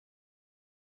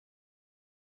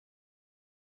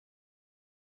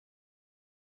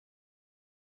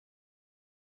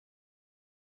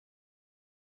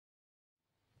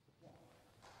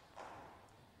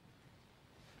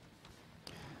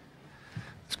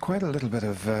quite a little bit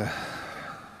of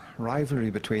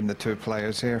rivalry between the two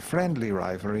players here, friendly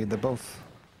rivalry. They both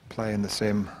play in the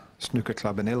same snooker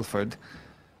club in Ilford.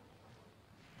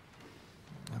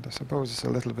 And I suppose it's a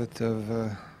little bit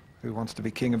of who wants to be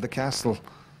king of the castle.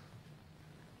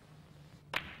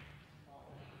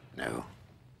 No.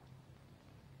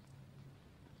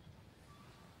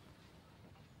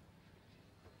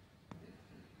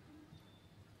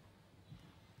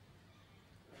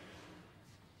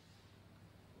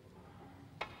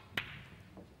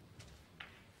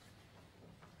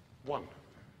 One.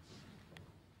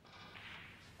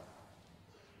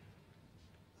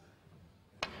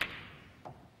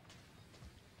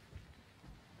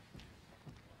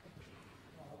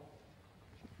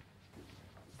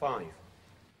 Five.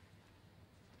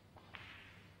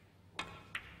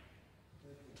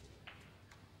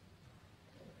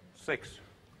 Six.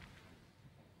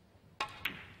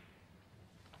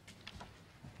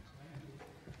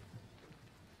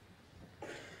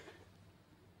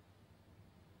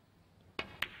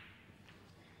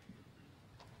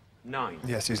 Nine.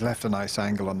 Yes, he's left a nice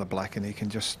angle on the black, and he can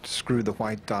just screw the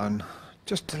white down,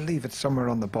 just to leave it somewhere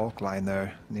on the baulk line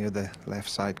there, near the left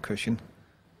side cushion.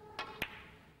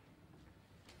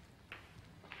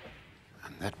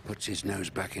 And that puts his nose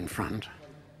back in front.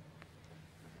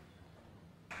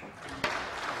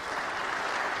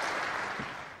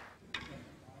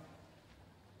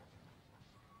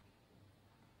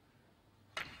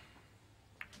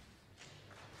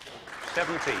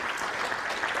 Seventeen.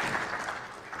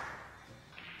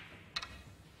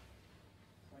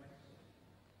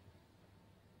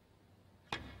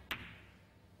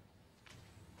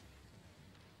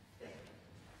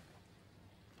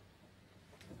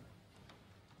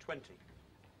 20.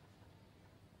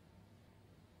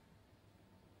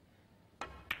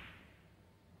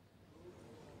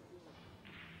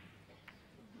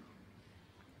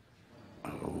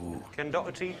 Oh. Ken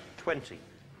Doherty, 20.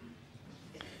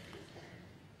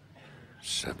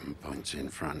 7 points in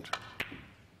front.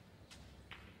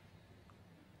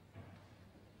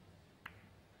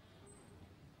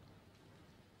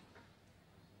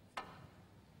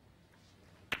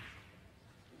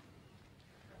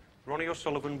 Ronnie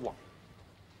O'Sullivan, 1.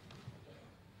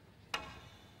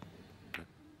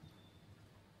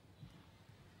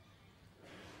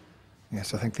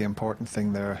 Yes, I think the important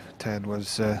thing there, Ted,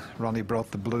 was Ronnie brought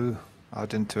the blue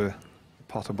out into a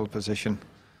potable position.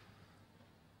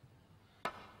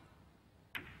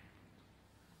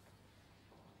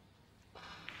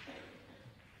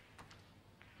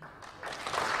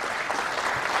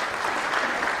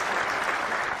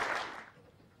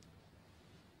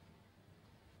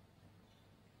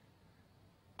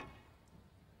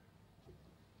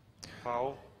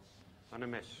 Foul and a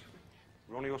miss.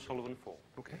 Ronnie O'Sullivan, 4.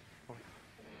 Okay.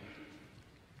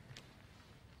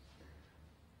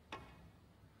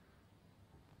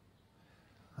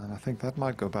 And I think that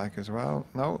might go back as well.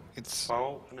 No, it's...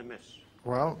 Foul and a miss.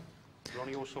 Well...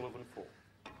 Ronnie O'Sullivan, 4.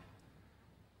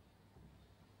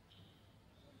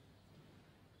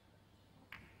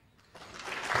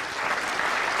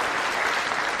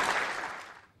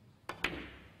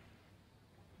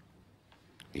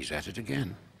 He's at it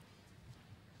again.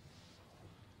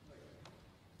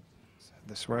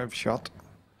 The swerve shot.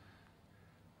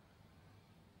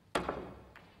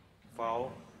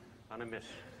 Foul and a miss.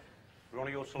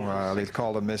 Ronnie O'Sullivan, Well, 6. he'll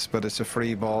call a miss, but it's a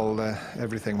free ball.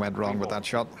 Everything went wrong with that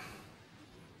shot.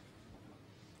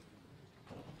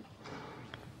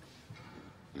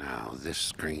 Now this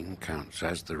screen counts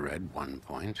as the red 1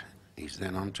 point. He's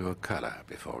then onto a colour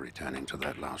before returning to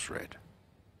that last red.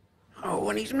 Oh,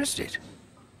 and he's missed it.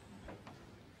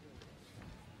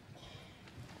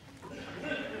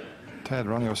 Ted,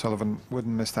 Ronnie O'Sullivan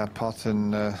wouldn't miss that pot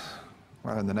in,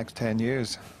 well, in the next 10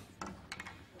 years.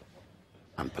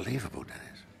 Unbelievable, Dennis.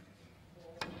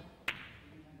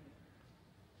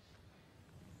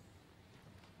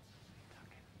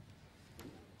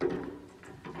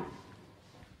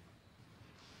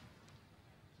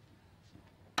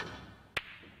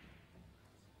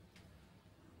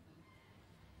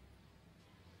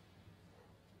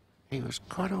 He was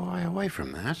quite a way away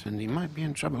from that, and he might be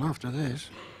in trouble after this.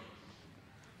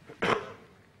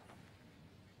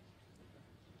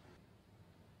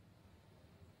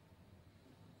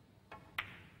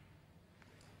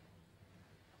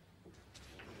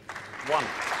 One.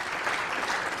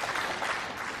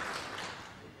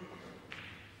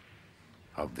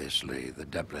 Obviously, the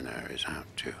Dubliner is out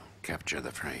to capture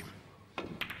the frame.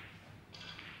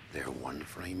 They're 1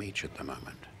 frame each at the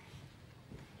moment.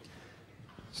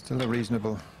 Still a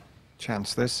reasonable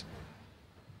chance, this.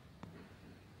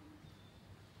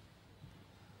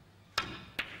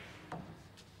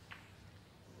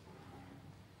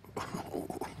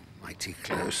 mighty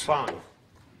close. 5.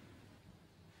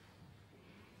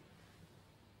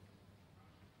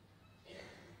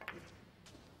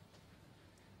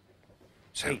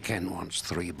 So Ken wants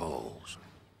 3 balls.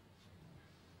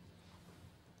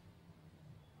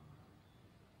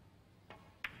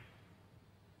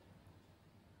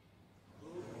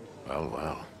 Well,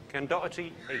 well. Ken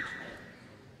Doherty, 8.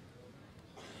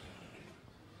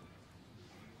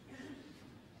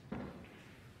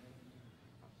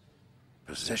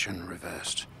 Position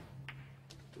reversed.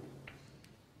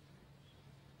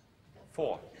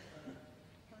 4.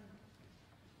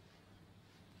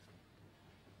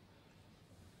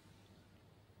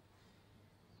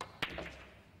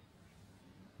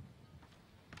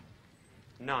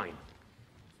 9.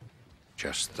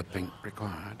 Just the pink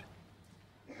required.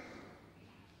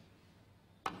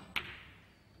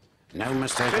 No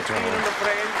mistake 15 at in all. the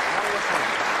frame, Ronnie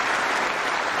O'Sullivan.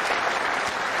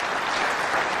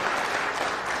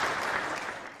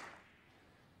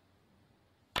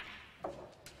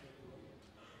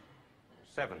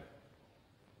 7.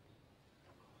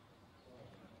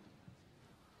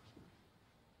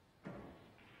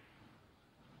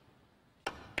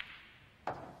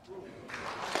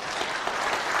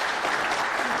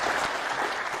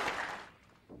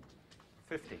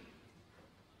 50.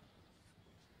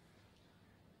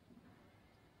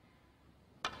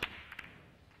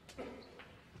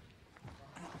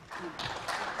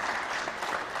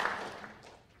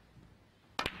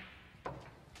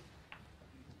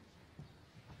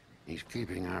 'He's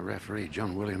keeping our referee,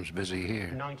 John Williams, busy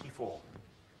here. 94.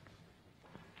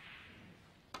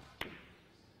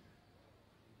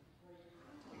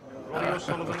 Ronnie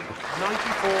O'Sullivan,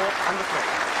 94 and the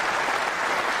frame.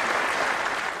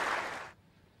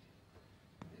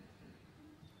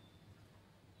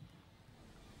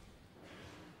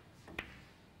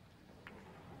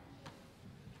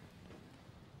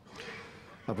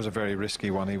 That was a very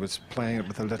risky one. He was playing it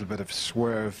with a little bit of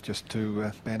swerve just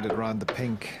to bend it around the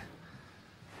pink.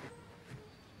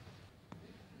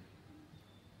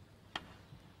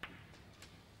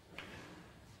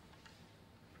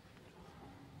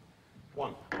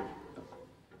 One.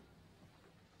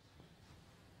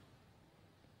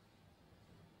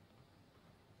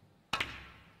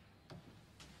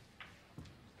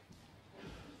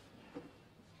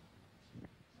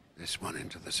 This one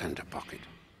into the center pocket.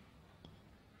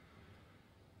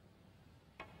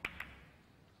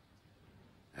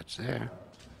 That's there.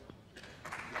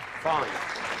 5.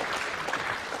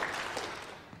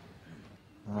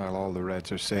 Well, all the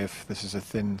reds are safe. This is a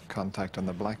thin contact on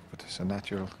the black, but it's a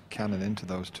natural cannon into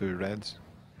those 2 reds.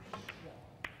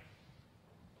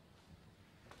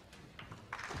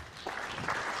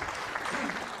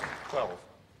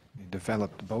 He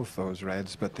developed both those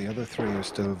reds, but the other 3 are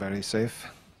still very safe.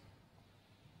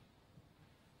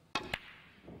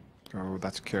 Oh,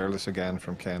 that's careless again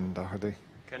from Ken Doherty.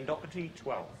 Ken Doherty,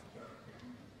 12.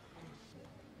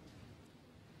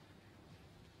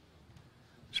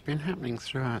 It's been happening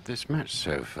throughout this match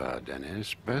so far,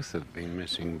 Dennis. Both have been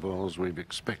missing balls we've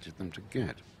expected them to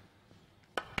get.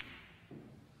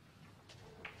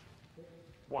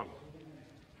 1.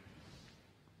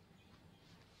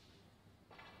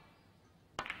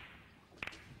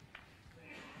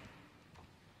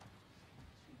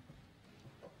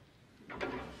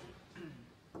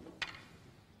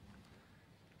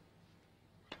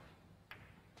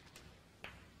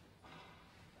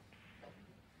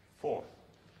 4.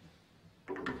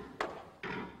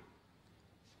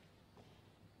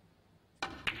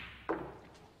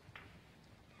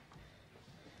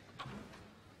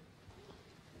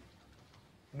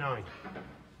 9.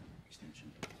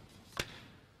 Extension.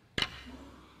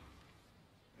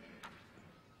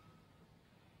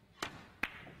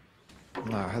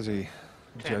 Now, has he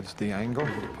judged the angle?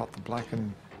 Did he pot the black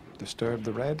and disturb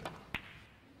the red?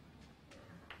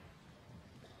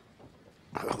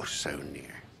 Oh, so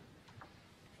near.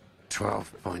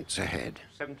 12 points ahead.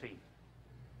 17.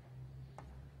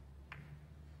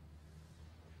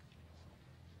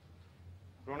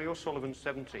 'Sullivan,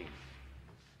 17.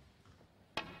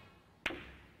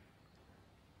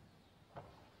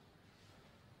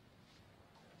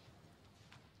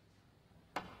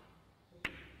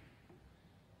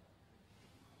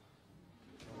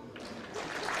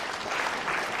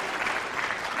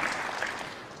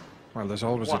 Well, there's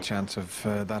always a chance of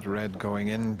that red going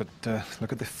in, but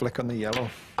look at the flick on the yellow.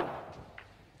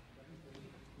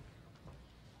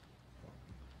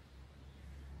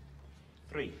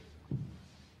 Three.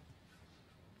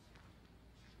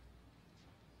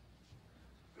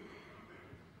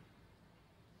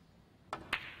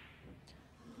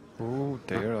 Oh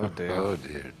dear, oh dear. Oh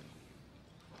dear.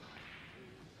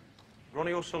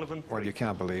 Ronnie O'Sullivan, 3. Well, you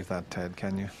can't believe that, Ted,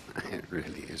 can you? It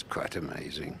really is quite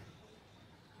amazing.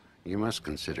 You must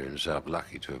consider himself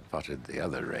lucky to have potted the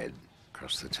other red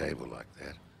across the table like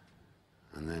that,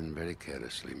 and then very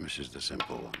carelessly misses the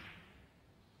simple one.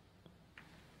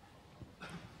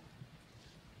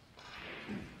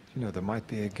 You know, there might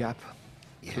be a gap.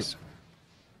 Yes.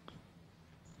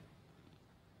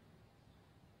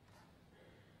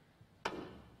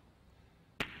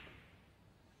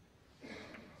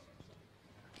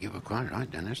 You were quite right,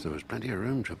 Dennis. There was plenty of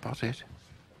room to pot it.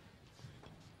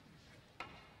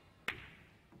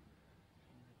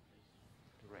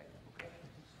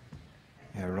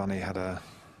 Yeah, Ronnie had a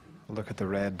look at the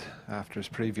red after his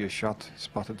previous shot,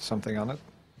 spotted something on it.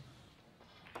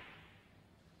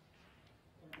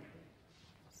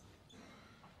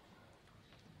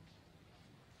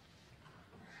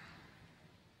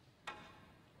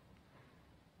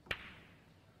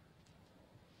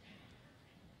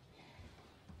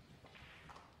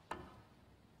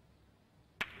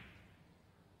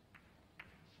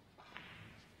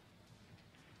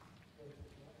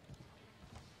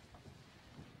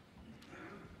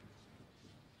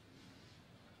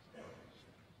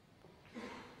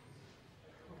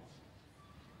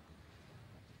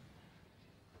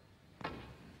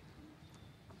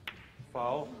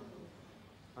 Foul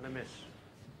and a miss.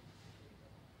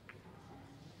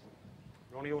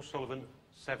 Ronnie O'Sullivan,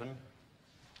 7.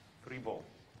 Free ball.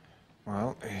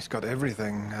 Well, he's got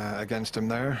everything against him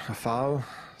there. A foul,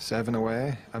 7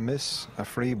 away, a miss, a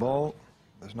free ball.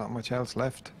 There's not much else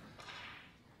left.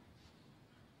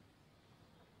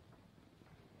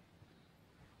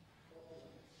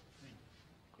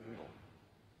 Green ball.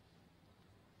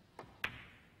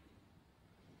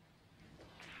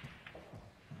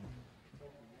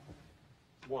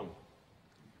 One.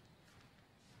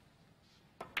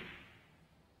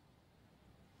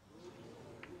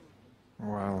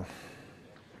 Well,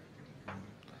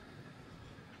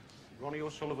 Ronnie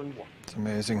O'Sullivan, 1. it's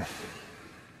amazing.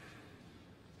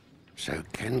 So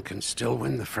Ken can still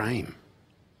win the frame.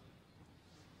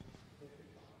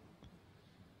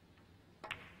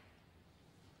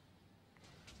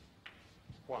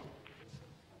 One.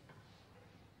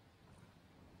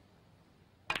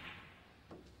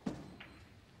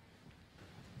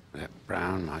 That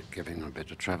brown might give him a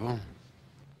bit of trouble.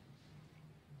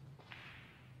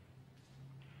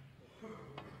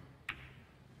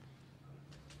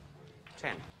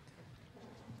 Ten.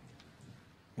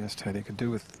 Yes, Ted, he could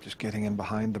do with just getting in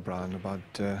behind the brown, about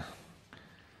a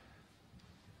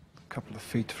couple of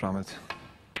feet from it.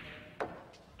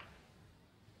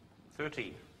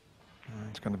 13.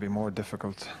 It's going to be more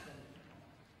difficult.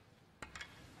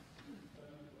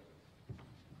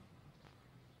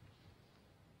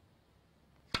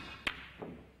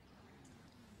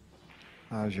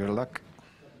 How's your luck?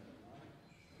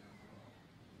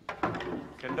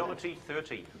 Ken Doherty,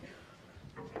 13.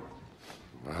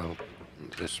 Well,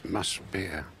 this must be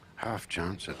a half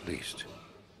chance at least.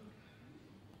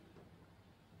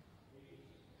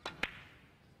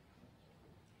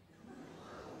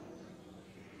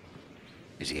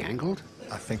 Is he angled?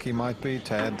 I think he might be,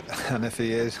 Ted. And if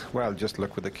he is, well, just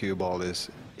look where the cue ball is.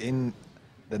 In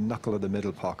the knuckle of the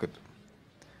middle pocket.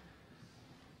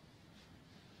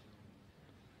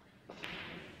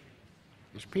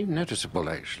 It's been noticeable,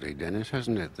 actually, Dennis,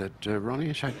 hasn't it, that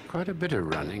Ronnie's had quite a bit of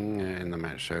running in the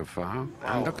match so far.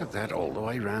 And look at that all the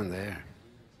way round there.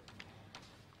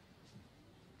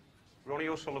 Ronnie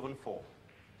O'Sullivan, 4.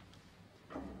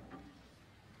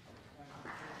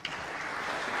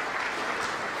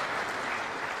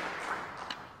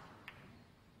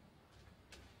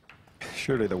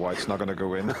 Surely the white's not going to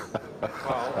go in.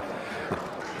 Foul.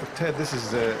 But Ted, this is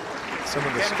some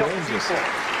of the Ken Doherty, strangest. 4.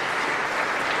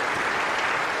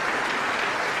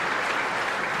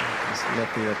 Just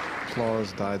let the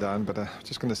applause die down, but I'm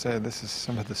just going to say this is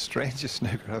some of the strangest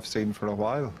snooker I've seen for a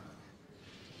while.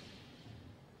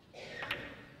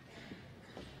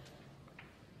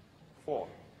 Four.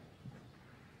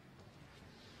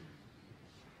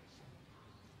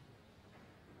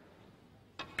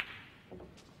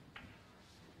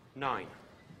 Nine.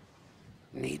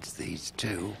 Needs these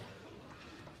two.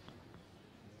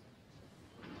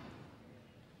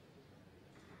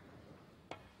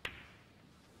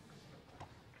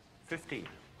 15.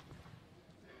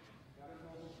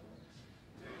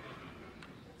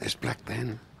 There's black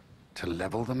then to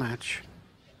level the match.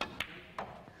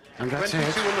 And that's 22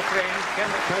 it. in the frame. Ken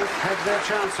Both had their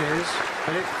chances,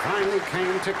 but it finally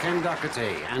came to Ken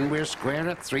Doherty, and we're square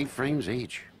at 3 frames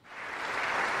each.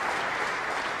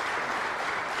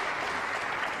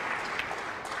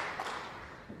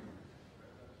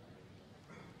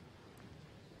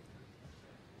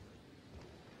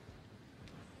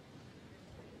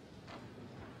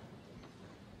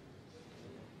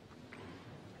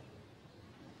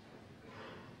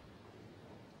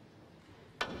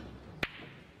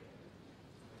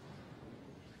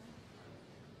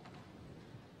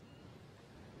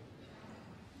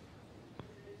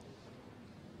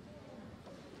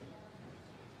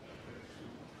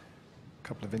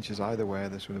 couple of inches either way,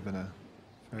 this would have been a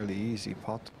fairly easy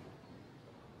pot.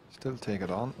 Still take it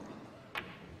on.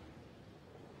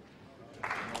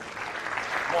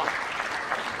 One.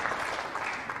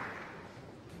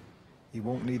 He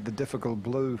won't need the difficult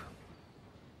blue.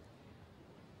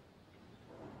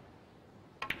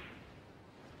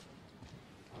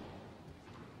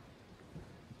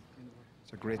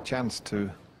 It's a great chance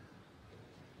to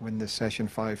win this session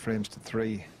 5 frames to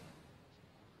 3.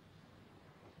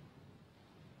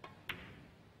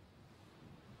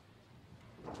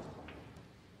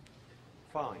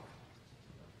 Five.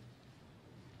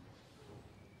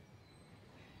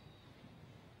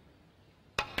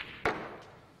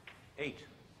 Eight.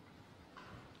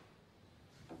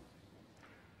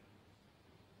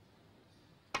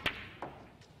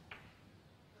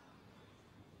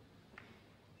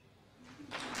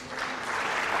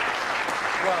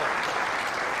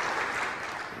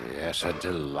 Yes, a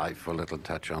delightful little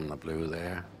touch on the blue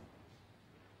there.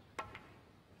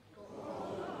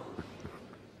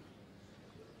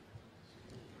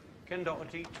 Ken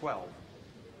Doherty, 12.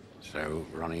 So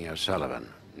Ronnie O'Sullivan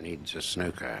needs a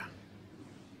snooker.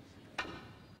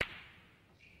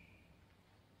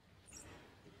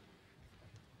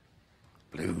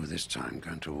 Blue this time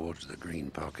going towards the green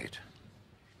pocket.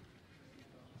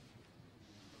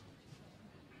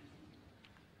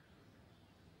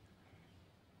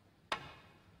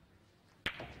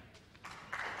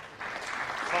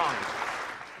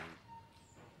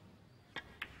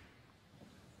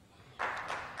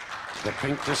 The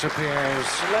pink disappears.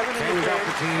 Ken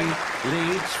Doherty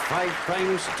leads 5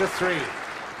 frames to 3.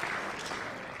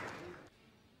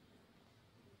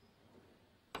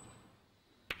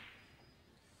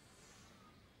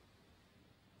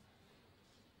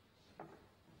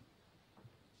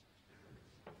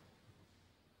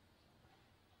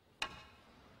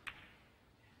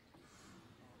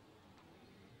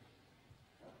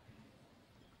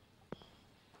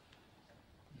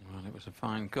 Well, it was a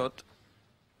fine cut.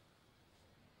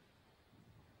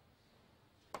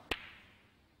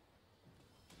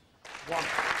 One.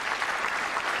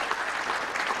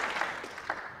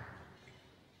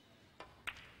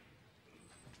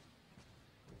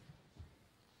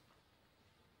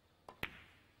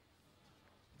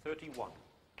 $31.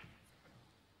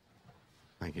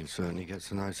 I think he certainly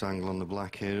gets a nice angle on the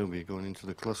black here. He'll be going into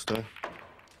the cluster.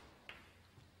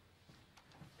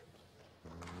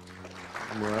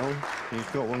 Well, he's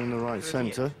got one in the right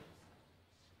centre.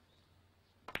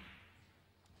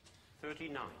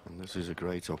 39. And this is a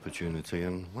great opportunity.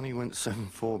 And when he went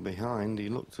 7-4 behind, he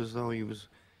looked as though he was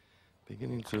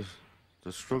beginning to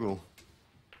struggle.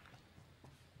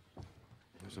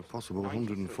 There's a possible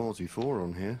 144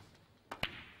 on here.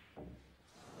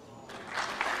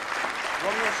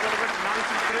 Ronnie O'Sullivan,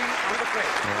 93 on the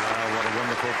plate. Wow, what a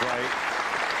wonderful break.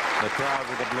 The crowd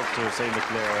would have loved to have seen the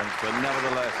clearance, but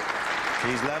nevertheless,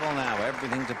 he's level now.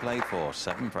 Everything to play for.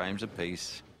 7 frames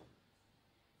apiece.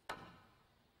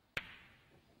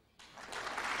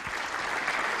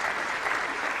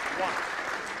 One.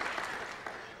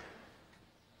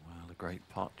 Well, the great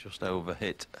pot just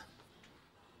overhit.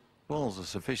 Balls are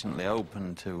sufficiently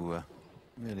open to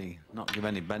really not give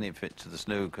any benefit to the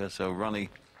snooker, so Ronnie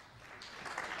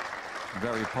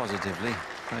very positively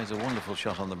plays a wonderful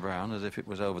shot on the brown as if it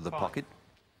was over the pocket,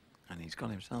 and he's got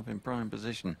himself in prime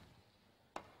position.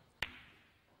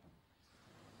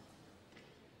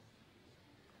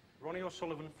 Ronnie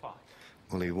O'Sullivan, 5.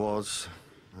 Well, he was,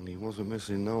 and he wasn't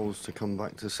missing those to come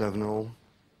back to 7-all.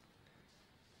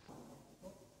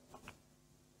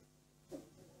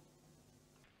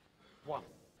 One.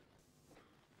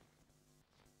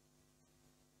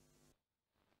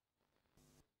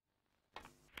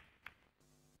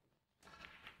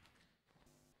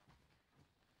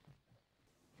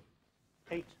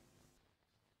 Eight.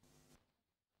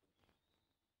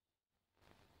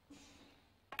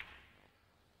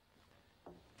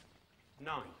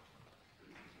 Nine.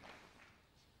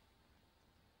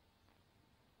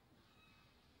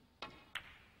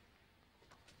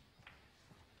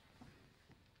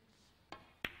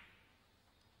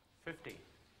 $50.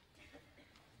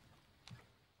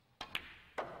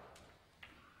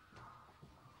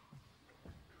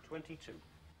 22.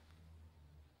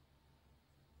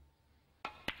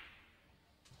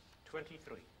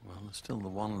 23. Well, there's still the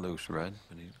one loose red,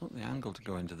 but he's got the angle to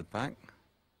go into the pack.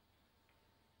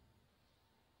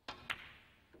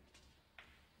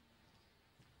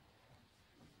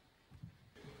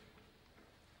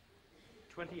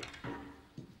 28.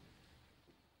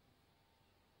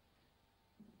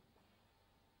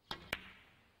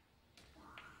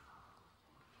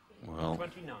 Well,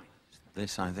 29.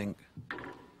 this, I think, a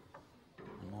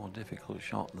more difficult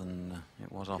shot than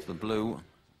it was off the blue.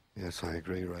 Yes, I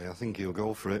agree, Ray. I think he'll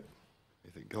go for it.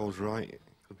 If it goes right, it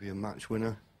could be a match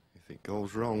winner. If it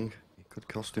goes wrong, it could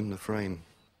cost him the frame.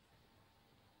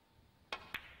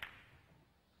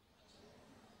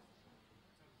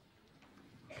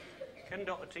 Ken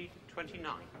Doherty,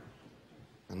 29.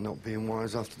 And not being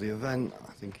wise after the event,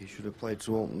 I think he should have played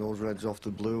to open those reds off the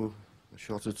blue a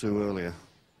shot or two earlier.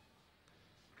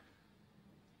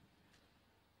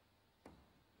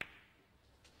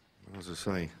 As I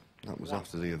say, that was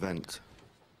after the event.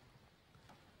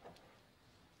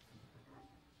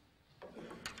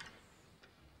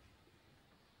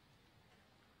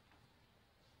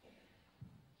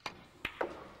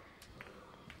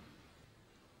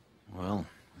 Well,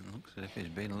 it looks as if he's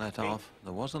been let off.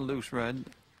 There was a loose red.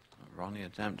 Ronnie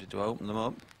attempted to open them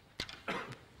up.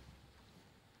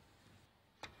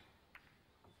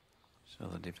 So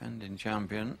the defending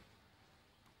champion,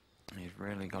 he's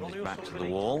really got his back to the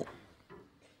wall.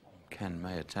 Ken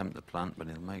may attempt the plant, but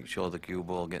he'll make sure the cue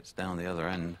ball gets down the other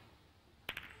end.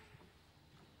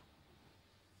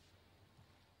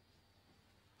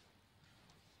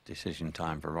 Decision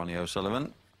time for Ronnie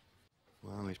O'Sullivan.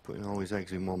 Well, he's putting all his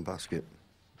eggs in one basket.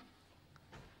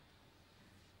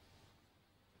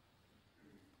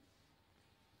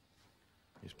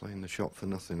 He's playing the shot for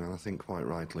nothing, and I think quite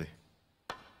rightly.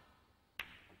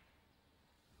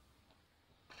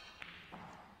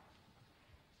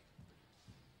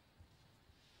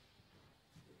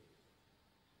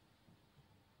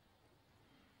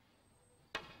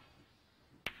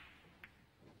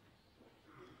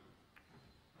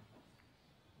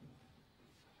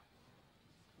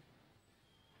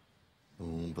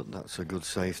 But that's a good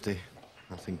safety.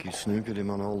 I think he's snookered him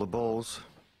on all the balls.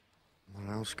 No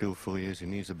matter how skillful he is, he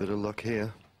needs a bit of luck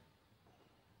here.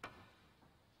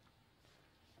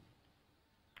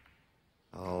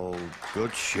 Oh,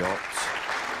 good shot.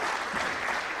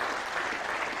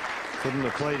 Couldn't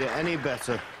have played it any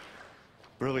better.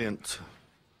 Brilliant.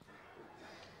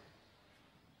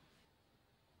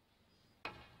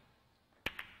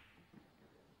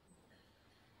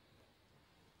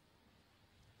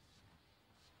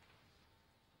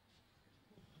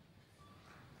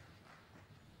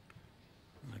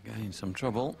 Again, some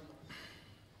trouble.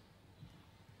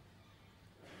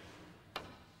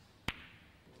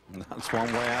 That's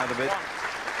one way out of it.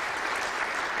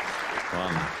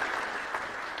 One.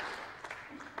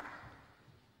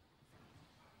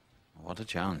 What a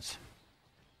chance.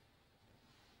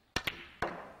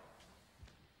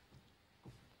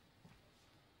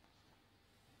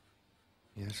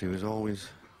 Yes, he was always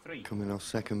coming off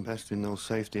second best in those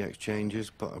safety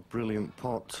exchanges, but a brilliant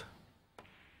pot.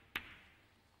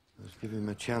 Let's give him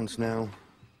a chance now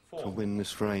to win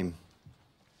this frame.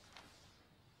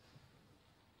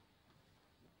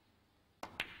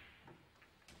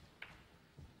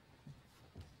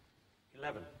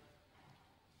 $11,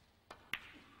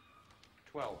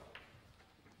 12,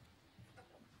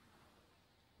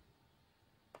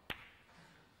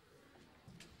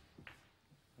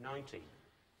 19,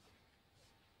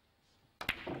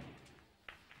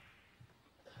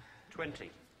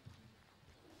 20,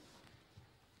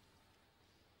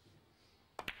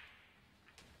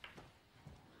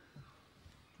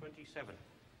 27,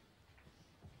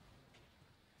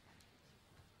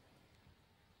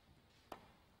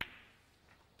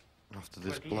 After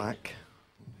this 28. black,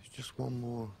 there's just one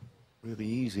more really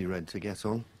easy red to get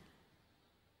on.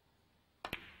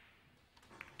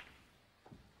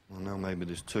 Well, now maybe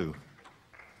there's two.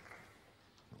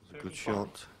 That was a good 35.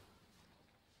 shot.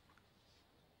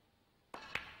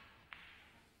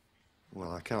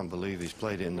 Well, I can't believe he's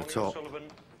played it in the Ronnie top. O'Sullivan,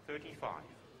 35.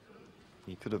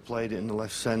 He could have played it in the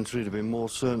left centre, he'd have been more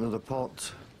certain of the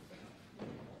pot.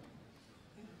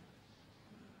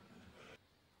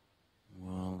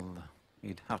 Well,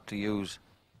 he'd have to use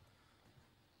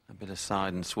a bit of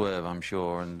side and swerve, I'm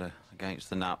sure, and against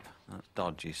the nap. That's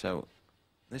dodgy. So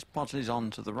this pot is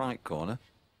on to the right corner.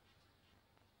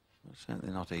 But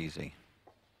certainly not easy.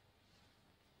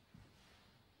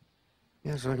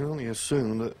 Yes, I can only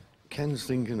assume that Ken's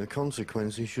thinking of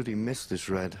consequences should he miss this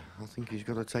red. I think he's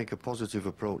got to take a positive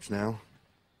approach now.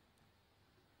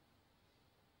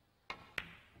 It's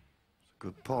a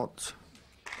good pot.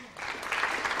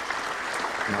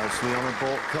 Nicely on a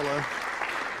baulk colour.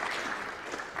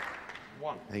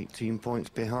 1, 18 points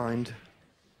behind.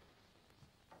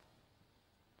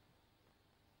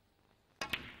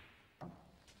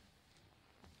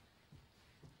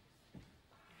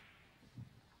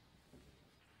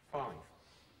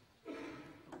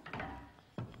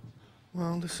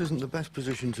 Well, this isn't the best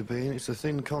position to be in. It's a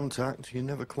thin contact. You're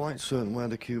never quite certain where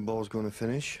the cue ball's going to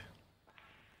finish.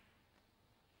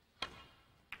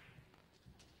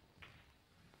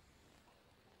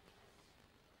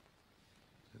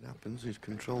 happens, he's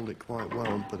controlled it quite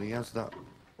well, but he has that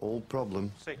old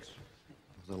problem 6.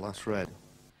 of the last red,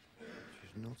 which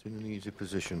is not in an easy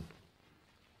position.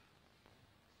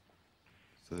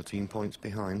 13 points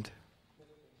behind.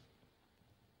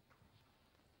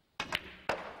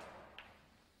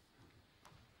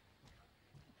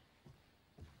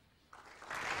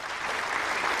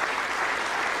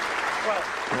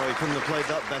 Well, he couldn't have played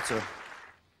that better.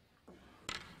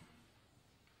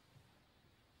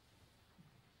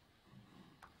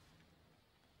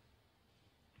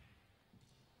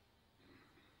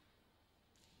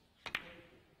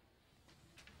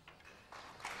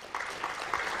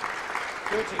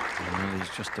 Well, he's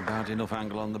just about enough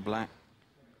angle on the black.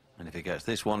 And if he gets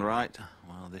this one right,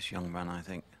 well, this young man, I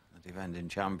think, the defending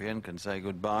champion, can say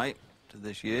goodbye to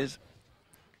this year's.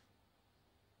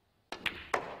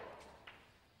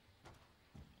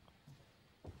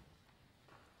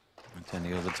 At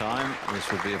any other time,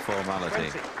 this would be a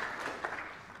formality.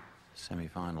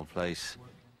 Semi-final place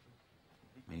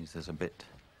means there's a bit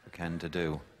for Ken to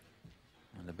do,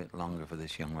 and a bit longer for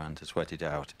this young man to sweat it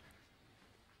out.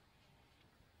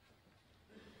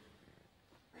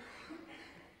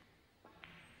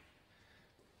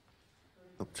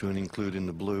 Up to and including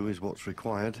the blue is what's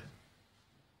required.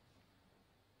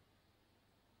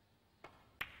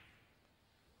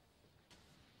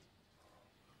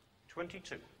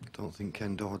 $22. I don't think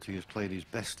Ken Doherty has played his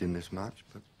best in this match,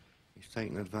 but he's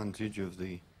taken advantage of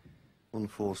the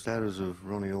unforced errors of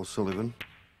Ronnie O'Sullivan.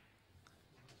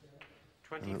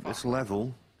 25. And at this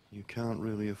level, you can't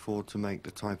really afford to make the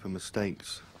type of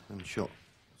mistakes and shot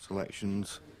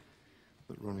selections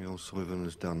that Ronnie O'Sullivan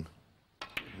has done.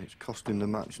 And it's costing the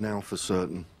match now for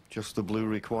certain. Just the blue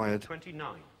required.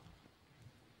 29.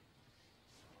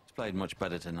 He's played much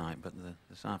better tonight, but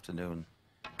this afternoon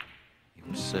he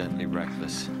was certainly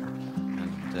reckless.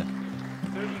 And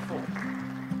 34.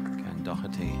 Ken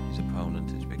Doherty, his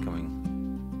opponent, is becoming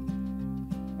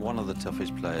one of the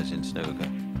toughest players in snooker.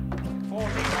 40.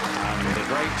 And the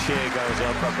great cheer goes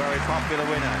up. A very popular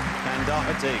winner, Ken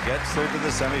Doherty, gets through to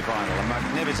the semi-final. A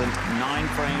magnificent 9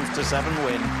 frames to 7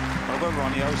 win over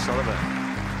Ronnie O'Sullivan.